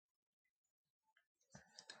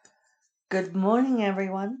Good morning,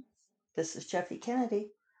 everyone. This is Jeffy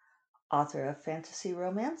Kennedy, author of Fantasy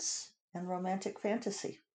Romance and Romantic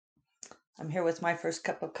Fantasy. I'm here with my first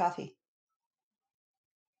cup of coffee.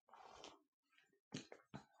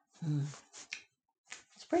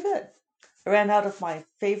 It's pretty good. I ran out of my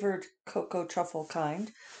favorite cocoa truffle kind,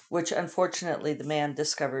 which unfortunately the man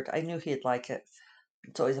discovered. I knew he'd like it.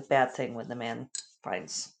 It's always a bad thing when the man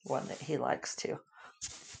finds one that he likes too.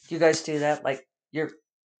 Do you guys do that? Like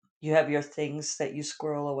you have your things that you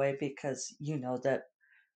squirrel away because you know that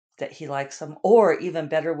he likes them, or even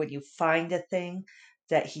better, when you find a thing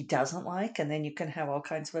that he doesn't like, and then you can have all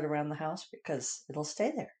kinds of it around the house because it'll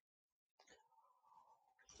stay there.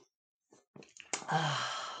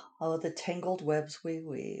 Oh, the tangled webs we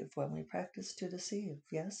weave when we practice to deceive.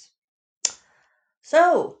 Yes.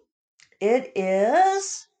 So it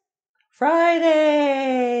is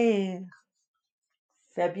Friday,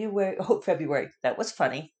 February. Oh, February. That was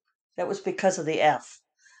funny. That was because of the F.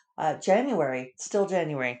 January, still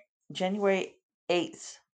January. January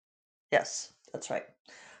 8th. Yes, that's right.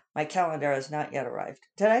 My calendar has not yet arrived.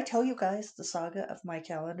 Did I tell you guys the saga of my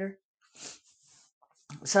calendar?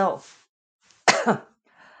 So,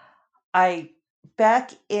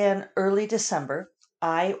 back in early December,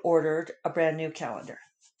 I ordered a brand new calendar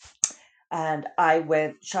and I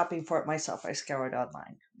went shopping for it myself. I scoured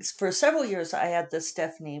online. For several years, I had the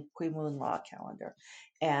Stephanie Puimoon Law calendar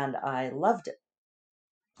and I loved it,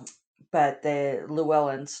 but the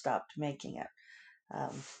Llewellyn stopped making it.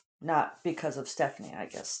 Um, Not because of Stephanie, I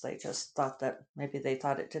guess. They just thought that maybe they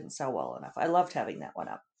thought it didn't sell well enough. I loved having that one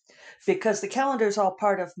up because the calendar is all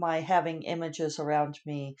part of my having images around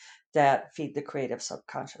me that feed the creative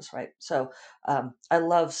subconscious, right? So I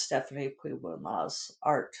love Stephanie Puiwunla's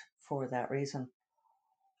art for that reason.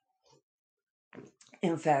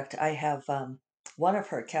 In fact, I have one of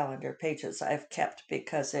her calendar pages I've kept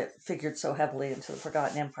because it figured so heavily into the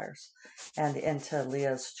Forgotten Empires and into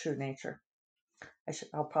Leah's true nature.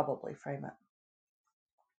 I'll probably frame it.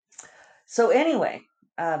 So anyway,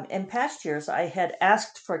 in past years, I had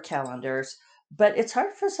asked for calendars, but it's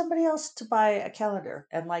hard for somebody else to buy a calendar.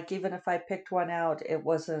 And like, even if I picked one out, it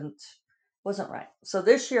wasn't right. So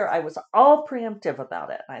this year I was all preemptive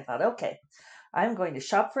about it. And I thought, okay, I'm going to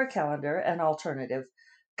shop for a calendar, an alternative,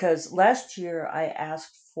 because last year I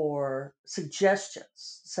asked for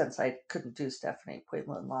suggestions since I couldn't do Stephanie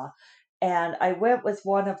Pueblo Law. And I went with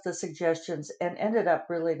one of the suggestions and ended up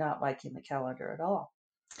really not liking the calendar at all.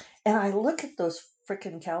 And I look at those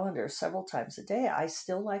freaking calendars several times a day. I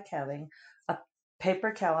still like having a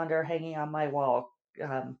paper calendar hanging on my wall.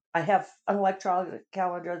 I have an electronic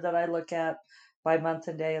calendar that I look at by month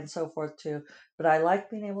and day and so forth too, but I like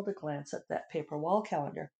being able to glance at that paper wall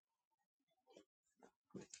calendar.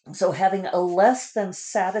 So having a less than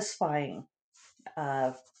satisfying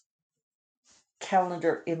uh,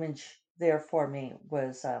 calendar image there for me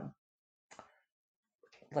was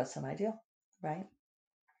less than ideal, right?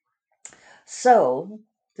 So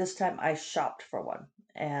this time I shopped for one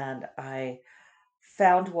and I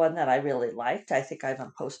found one that I really liked. I think I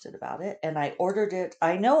even posted about it, and I ordered it.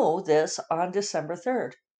 I know this on December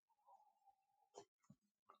 3rd.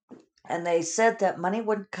 And they said that money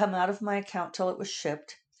wouldn't come out of my account till it was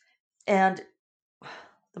shipped, and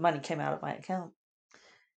the money came out of my account.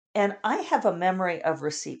 And I have a memory of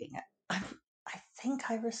receiving it. I think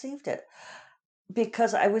I received it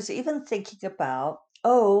because I was even thinking about,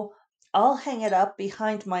 oh, I'll hang it up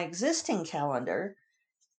behind my existing calendar,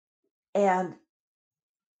 and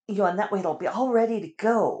and that way it'll be all ready to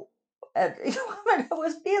go. And I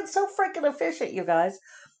was being so freaking efficient, you guys.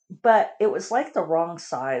 But it was like the wrong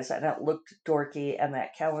size and it looked dorky, and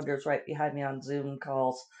that calendar's right behind me on Zoom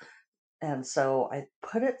calls. And so I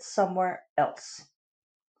put it somewhere else.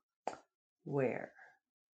 Where?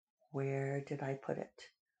 Where did I put it?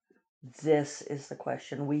 This is the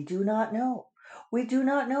question. We do not know. We do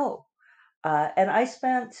not know. And I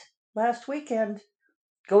spent last weekend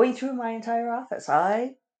going through my entire office.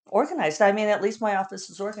 I organized. I mean, at least my office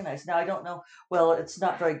is organized. Now, I don't know. Well, it's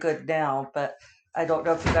not very good now, but I don't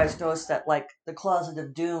know if you guys noticed that, like, the Closet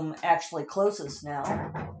of Doom actually closes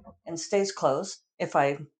now and stays closed if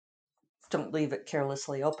I don't leave it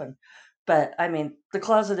carelessly open. But I mean, the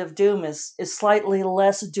Closet of Doom is slightly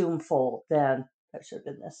less doomful than that should have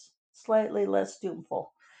been this. Slightly less doomful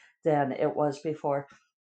than it was before.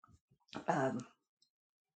 Um,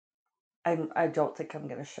 I don't think I'm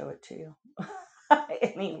going to show it to you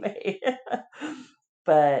anyway.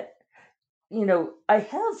 But, I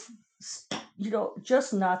have,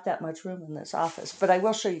 just not that much room in this office. But I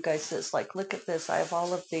will show you guys this. Like, look at this. I have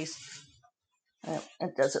all of these.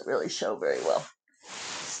 It doesn't really show very well.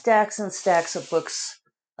 Stacks and stacks of books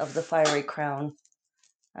of the Fiery Crown.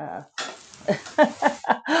 I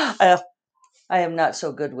am not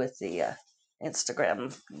so good with the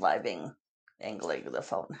Instagram living, angling the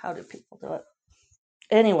phone. How do people do it?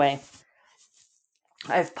 Anyway,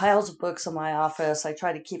 I have piles of books in my office. I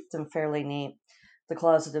try to keep them fairly neat. The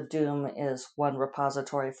Closet of Doom is one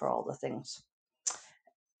repository for all the things.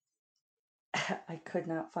 I could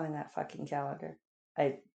not find that fucking calendar.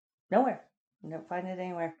 Nowhere. I don't find it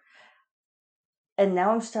anywhere. And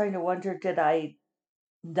now I'm starting to wonder, did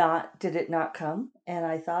it not come? And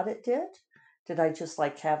I thought it did. Did I just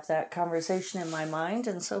like have that conversation in my mind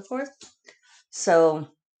and so forth? So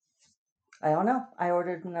I don't know. I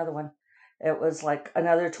ordered another one. It was like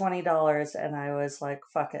another $20, and I was like,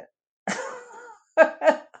 fuck it.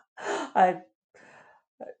 I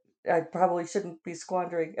I probably shouldn't be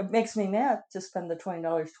squandering. It makes me mad to spend the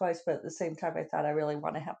 $20 twice, but at the same time, I thought I really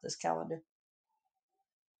want to have this calendar.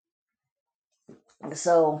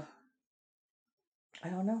 So I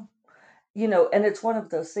don't know. And it's one of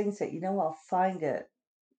those things that I'll find it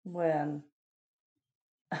when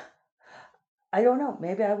I don't know.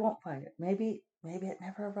 Maybe I won't find it. Maybe it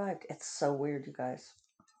never arrived. It's so weird, you guys.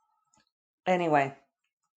 Anyway,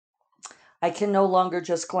 I can no longer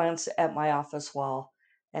just glance at my office wall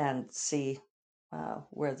and see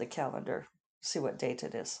where the calendar, see what date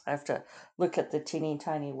it is. I have to look at the teeny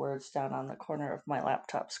tiny words down on the corner of my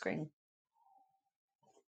laptop screen.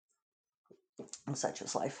 And such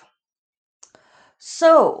is life.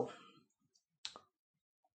 So,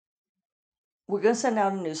 we're going to send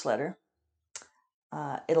out a newsletter.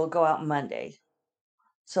 It'll go out Monday.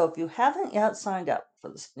 So, if you haven't yet signed up for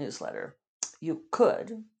this newsletter, you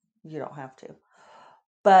could. You don't have to.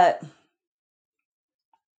 But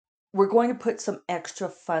we're going to put some extra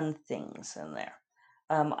fun things in there.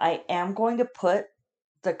 I am going to put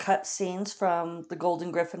the cut scenes from The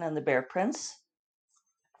Golden Griffin and the Bear Prince.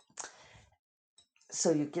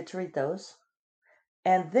 So you get to read those.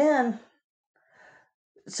 And then,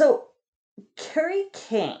 so Carrie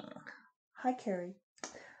King, hi Carrie,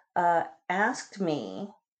 asked me,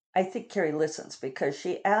 I think Carrie listens because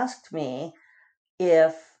she asked me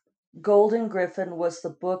if Golden Griffin was the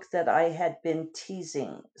book that I had been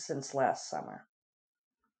teasing since last summer.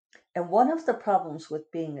 And one of the problems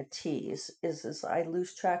with being a tease is I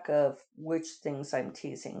lose track of which things I'm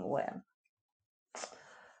teasing when.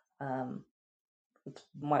 It's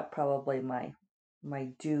probably my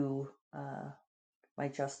due, my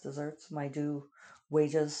just desserts, my due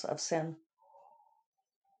wages of sin.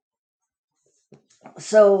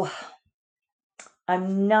 So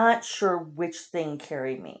I'm not sure which thing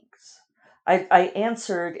Carrie means. I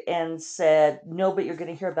answered and said, no, but you're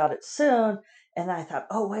going to hear about it soon. And I thought,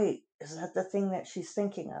 oh, wait, is that the thing that she's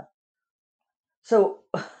thinking of? So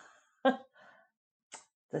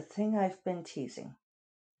the thing I've been teasing,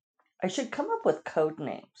 I should come up with code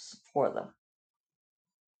names for them.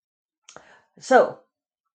 So,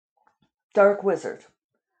 Dark Wizard.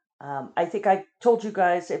 I think I told you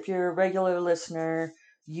guys, if you're a regular listener,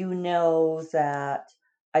 you know that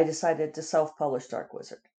I decided to self-publish Dark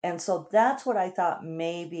Wizard. And so that's what I thought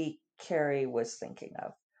maybe Carrie was thinking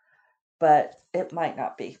of. But it might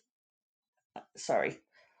not be. Sorry.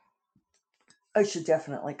 I should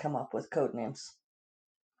definitely come up with code names.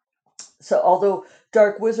 So although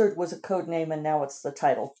Dark Wizard was a code name and now it's the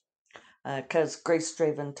title, because Grace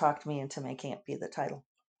Draven talked me into making it be the title.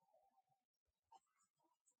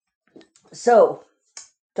 So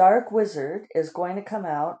Dark Wizard is going to come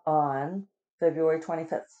out on February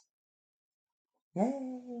 25th.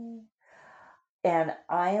 Yay! And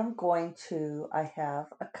I have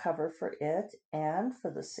a cover for it and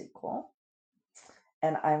for the sequel.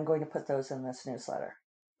 And I'm going to put those in this newsletter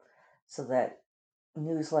so that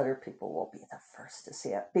newsletter people will be the first to see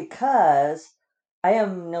it, because I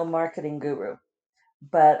am no marketing guru,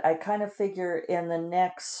 but I kind of figure in the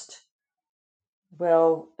next,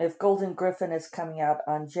 well, if Golden Griffin is coming out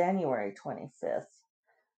on January 25th,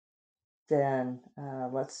 then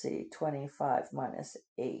let's see, 25 minus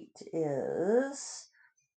 8 is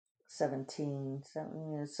 17,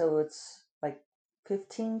 so it's like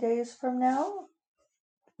 15 days from now?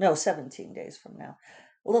 No, 17 days from now.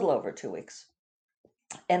 A little over 2 weeks.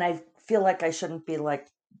 And I feel like I shouldn't be like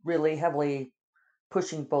really heavily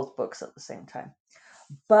pushing both books at the same time.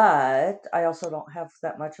 But I also don't have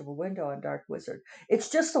that much of a window on Dark Wizard. It's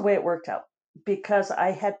just the way it worked out, because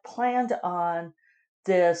I had planned on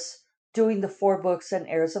this doing the 4 books and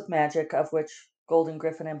Heirs of Magic, of which Golden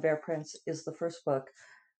Griffin and Bear Prince is the first book,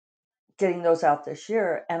 getting those out this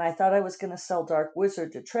year. And I thought I was going to sell Dark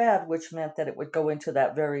Wizard to Trad, which meant that it would go into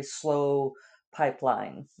that very slow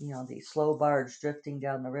pipeline, the slow barge drifting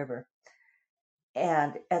down the river.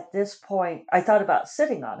 And at this point, I thought about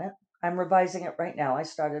sitting on it. I'm revising it right now. I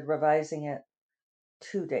started revising it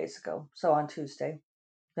 2 days ago. So on Tuesday.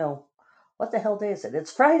 No, what the hell day is it?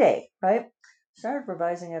 It's Friday, right? Started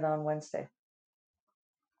revising it on Wednesday.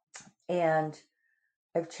 And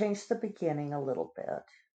I've changed the beginning a little bit.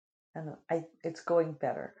 And it's going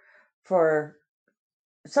better. For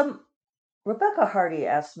some, Rebecca Hardy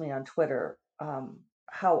asked me on Twitter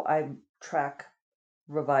how I track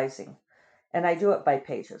revising. And I do it by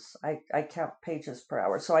pages. I count pages per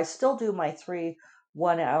hour. So I still do my 3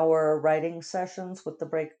 1 hour writing sessions with the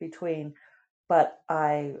break between, but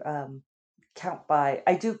I count by,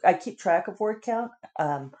 I keep track of word count.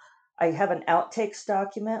 I have an outtakes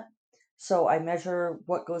document. So I measure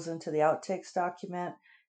what goes into the outtakes document.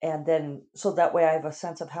 And then, so that way I have a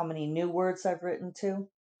sense of how many new words I've written too.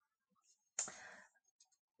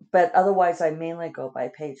 But otherwise, I mainly go by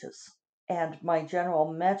pages. And my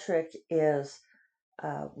general metric is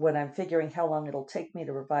when I'm figuring how long it'll take me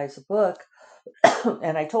to revise a book,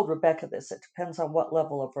 and I told Rebecca this, it depends on what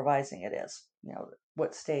level of revising it is,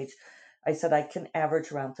 what stage. I said I can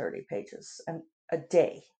average around 30 pages a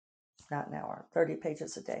day, not an hour, 30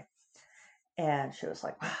 pages a day. And she was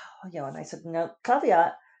like, wow, and I said, no,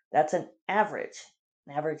 caveat, that's an average,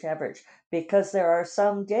 because there are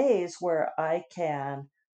some days where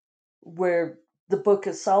where the book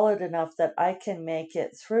is solid enough that I can make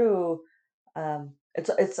it through. I'm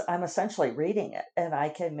essentially reading it, and I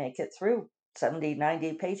can make it through 70,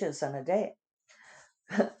 90 pages in a day.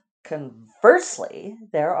 Conversely,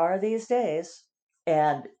 there are these days,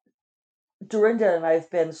 and Dorinda and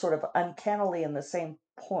I've been sort of uncannily in the same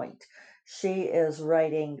point. She is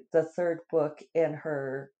writing the third book in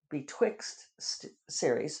her Betwixt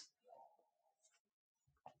series,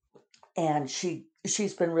 and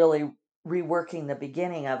she's been really reworking the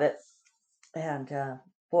beginning of it. And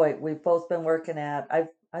boy, we've both been working at.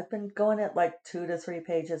 I've been going at like 2 to 3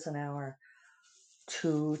 pages an hour.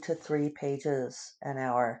 2 to 3 pages an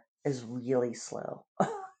hour is really slow.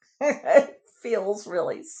 It feels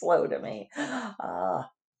really slow to me.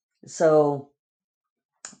 So,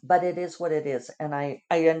 but it is what it is. And I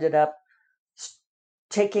ended up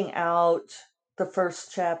taking out the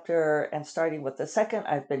first chapter and starting with the second.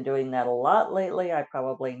 I've been doing that a lot lately. I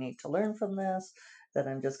probably need to learn from this, that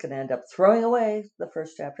I'm just going to end up throwing away the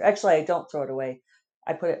first chapter. Actually, I don't throw it away.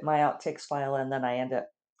 I put it in my outtakes file, and then I end up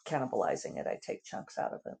cannibalizing it. I take chunks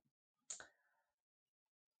out of it.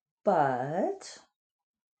 But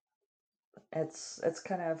it's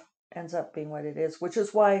kind of ends up being what it is, which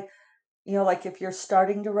is why, like if you're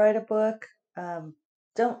starting to write a book,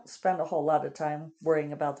 don't spend a whole lot of time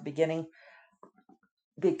worrying about the beginning,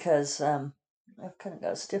 because I've kind of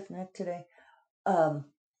got a stiff neck today.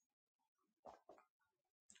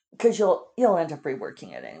 Because you'll end up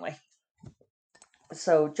reworking it anyway.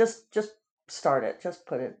 So just start it, just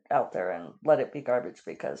put it out there and let it be garbage,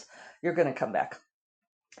 because you're going to come back.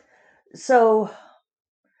 So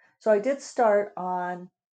I did start on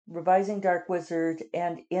revising Dark Wizard,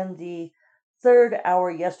 and in the third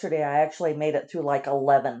hour yesterday, I actually made it through like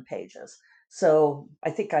 11 pages. So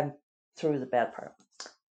I think I'm through the bad part.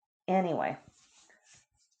 Anyway,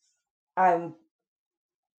 I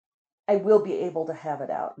will be able to have it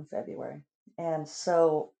out in February. And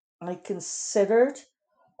so I considered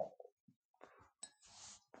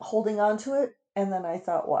holding on to it, and then I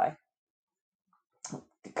thought, why?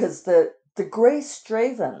 Because the Grace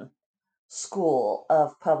Draven school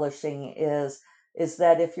of publishing is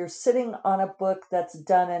that if you're sitting on a book that's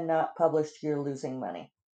done and not published, you're losing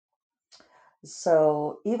money.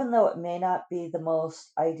 So even though it may not be the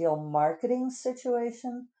most ideal marketing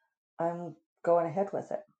situation, I'm going ahead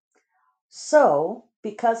with it. So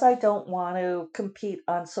because I don't want to compete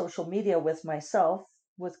on social media with myself,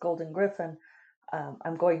 with Golden Griffin,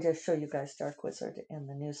 I'm going to show you guys Dark Wizard in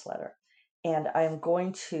the newsletter. And I'm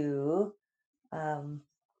going to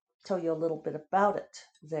tell you a little bit about it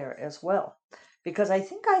there as well. Because I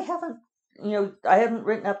think I haven't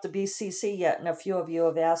written up the BCC yet, and a few of you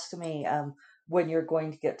have asked me when you're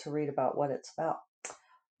going to get to read about what it's about.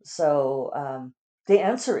 So the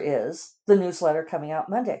answer is the newsletter coming out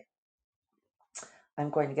Monday. I'm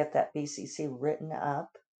going to get that BCC written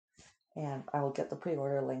up, and I will get the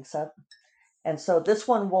pre-order links up. And so this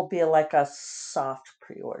one will be like a soft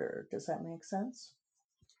pre-order. Does that make sense?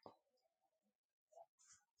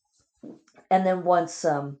 And then once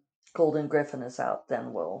Golden Griffin is out,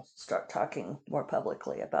 then we'll start talking more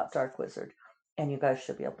publicly about Dark Wizard. And you guys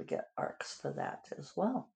should be able to get ARCs for that as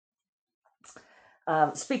well.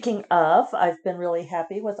 Speaking of, I've been really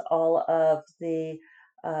happy with all of the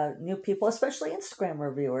new people, especially Instagram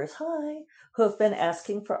reviewers, hi, who have been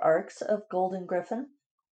asking for arcs of Golden Griffin.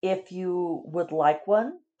 If you would like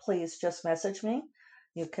one, please just message me.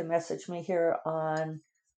 You can message me here on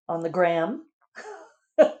the gram.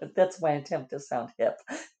 That's my attempt to sound hip.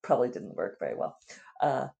 Probably didn't work very well.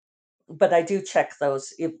 Uh, but I do check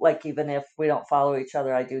those. Like even if we don't follow each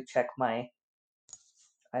other, I do check my,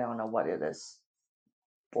 I don't know what it is,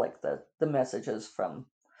 like the messages from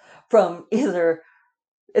either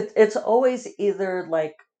it's always either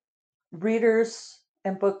like readers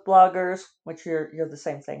and book bloggers, which you're the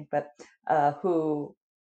same thing, but who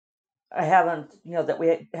I haven't, that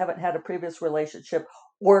we haven't had a previous relationship,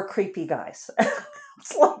 or creepy guys.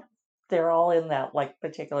 It's like they're all in that like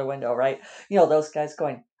particular window, right? Those guys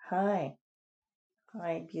going, "Hi,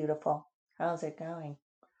 hi, beautiful. How's it going?"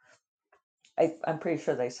 I'm pretty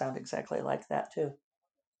sure they sound exactly like that too.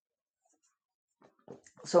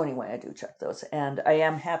 So anyway, I do check those, and I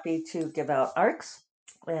am happy to give out arcs,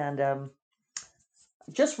 and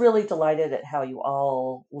just really delighted at how you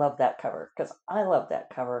all love that cover because I love that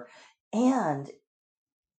cover, and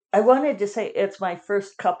I wanted to say it's my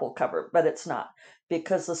first couple cover, but it's not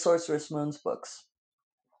because the Sorceress Moons books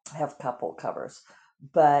have couple covers,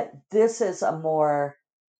 but this is a more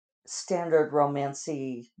standard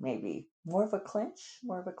romancy, maybe more of a clinch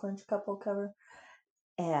couple cover,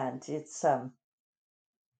 and it's I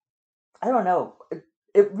don't know.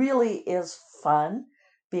 It really is fun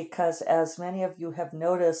because, as many of you have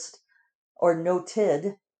noticed or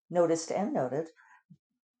noticed and noted,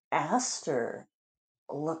 Aster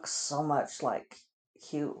looks so much like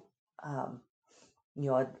Hugh. Um,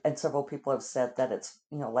 and several people have said that it's,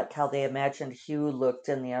 like how they imagined Hugh looked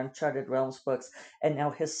in the Uncharted Realms books, and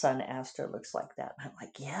now his son Aster looks like that. I'm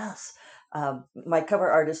like, yes. My cover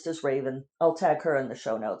artist is Raven. I'll tag her in the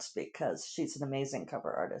show notes because she's an amazing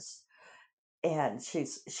cover artist, and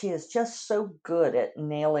she is just so good at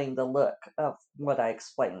nailing the look of what I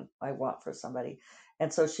explain I want for somebody.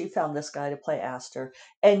 And so she found this guy to play Aster.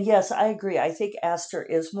 And yes, I agree. I think Aster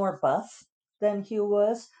is more buff than Hugh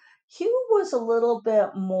was. Hugh was a little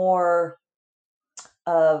bit more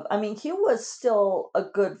of, I mean, Hugh was still a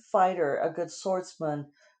good fighter, a good swordsman,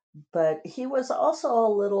 but he was also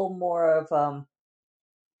a little more of, how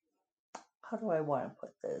do I want to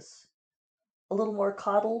put this? A little more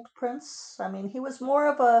coddled prince. I mean, he was more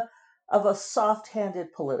of a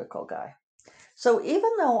soft-handed political guy. So even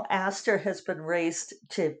though Aster has been raised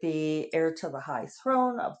to be heir to the high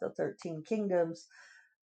throne of the 13 kingdoms,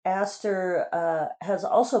 Aster has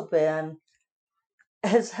also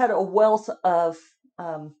has had a wealth of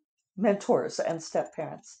um, mentors and step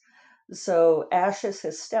parents. So Ash is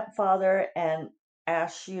his stepfather, and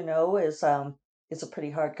Ash, is a pretty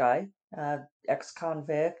hard guy,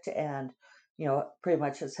 ex-convict, and pretty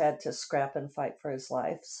much has had to scrap and fight for his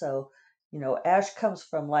life. So Ash comes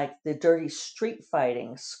from like the dirty street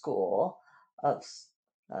fighting school of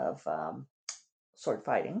sword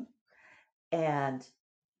fighting, and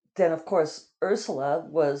then of course Ursula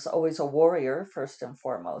was always a warrior first and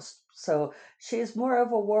foremost. So she's more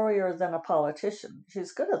of a warrior than a politician.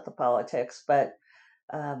 She's good at the politics, but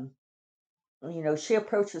um, she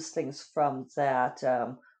approaches things from that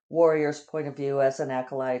warrior's point of view as an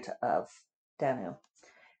acolyte of Danu.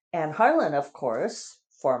 And Harlan, of course,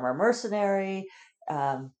 former mercenary,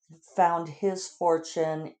 um, found his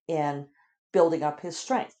fortune in building up his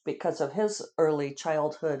strength because of his early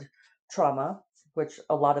childhood trauma, which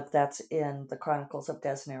a lot of that's in the Chronicles of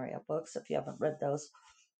Desnaria books, if you haven't read those.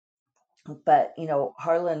 But,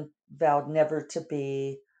 Harlan vowed never to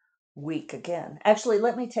be weak again. Actually,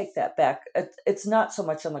 let me take that back. It's not so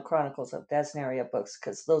much in the Chronicles of Desnaria books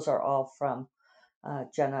because those are all from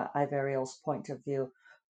Jenna Iveriel's point of view.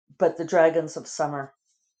 But the Dragons of Summer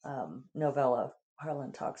novella,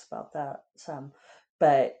 Harlan talks about that some.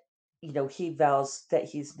 But he vows that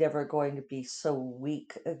he's never going to be so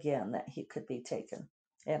weak again that he could be taken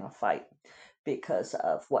in a fight because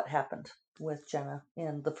of what happened with Jenna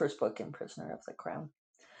in the first book in Prisoner of the Crown.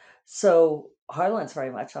 So Harlan's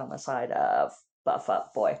very much on the side of buff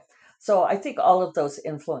up boy. So I think all of those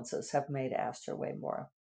influences have made Aster way more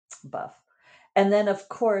buff. And then of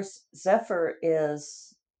course Zephyr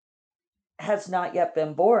is has not yet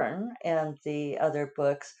been born in the other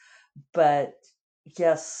books, but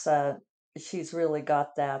yes, she's really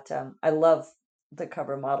got that. I love the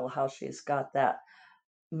cover model, how she's got that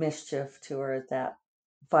mischief to her, that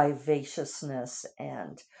vivaciousness,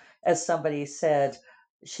 and as somebody said,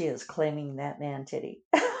 she is claiming that man titty,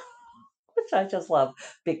 which I just love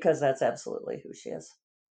because that's absolutely who she is.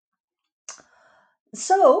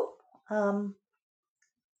 So,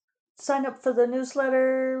 sign up for the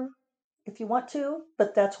newsletter, if you want to,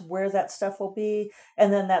 but that's where that stuff will be.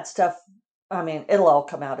 And then that stuff, I mean, it'll all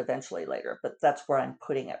come out eventually later, but that's where I'm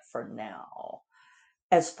putting it for now.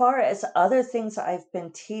 As far as other things I've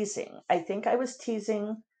been teasing, I think I was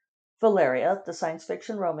teasing Valeria, the science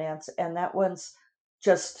fiction romance, and that one's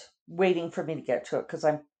just waiting for me to get to it because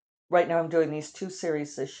I'm doing these two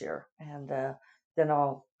series this year, and then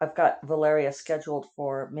I've got Valeria scheduled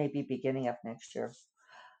for maybe beginning of next year,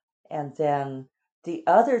 and then the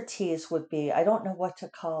other tease would be, I don't know what to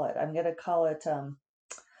call it. I'm going to call it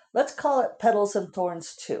let's call it Petals and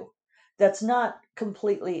Thorns 2. That's not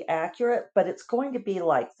completely accurate, but it's going to be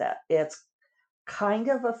like that. It's kind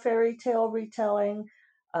of a fairy tale retelling.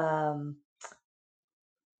 Um,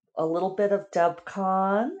 a little bit of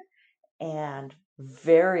dubcon and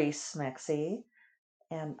very smexy.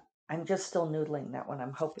 And I'm just still noodling that one.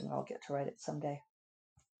 I'm hoping I'll get to write it someday.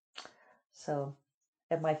 So,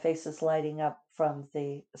 and my face is lighting up from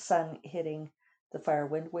the sun hitting the fire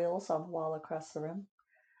wind wheels on the wall across the room.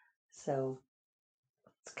 So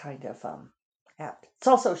it's kind of apt. It's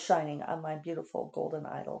also shining on my beautiful golden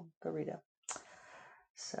idol, Garita.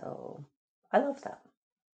 So I love that.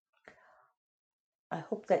 I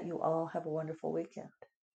hope that you all have a wonderful weekend.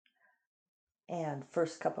 And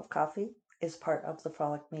First Cup of Coffee is part of the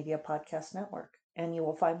Frolic Media Podcast Network. And you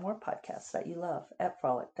will find more podcasts that you love at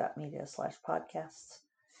frolic.media/podcasts.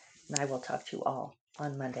 And I will talk to you all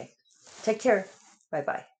on Monday. Take care. Bye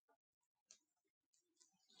bye.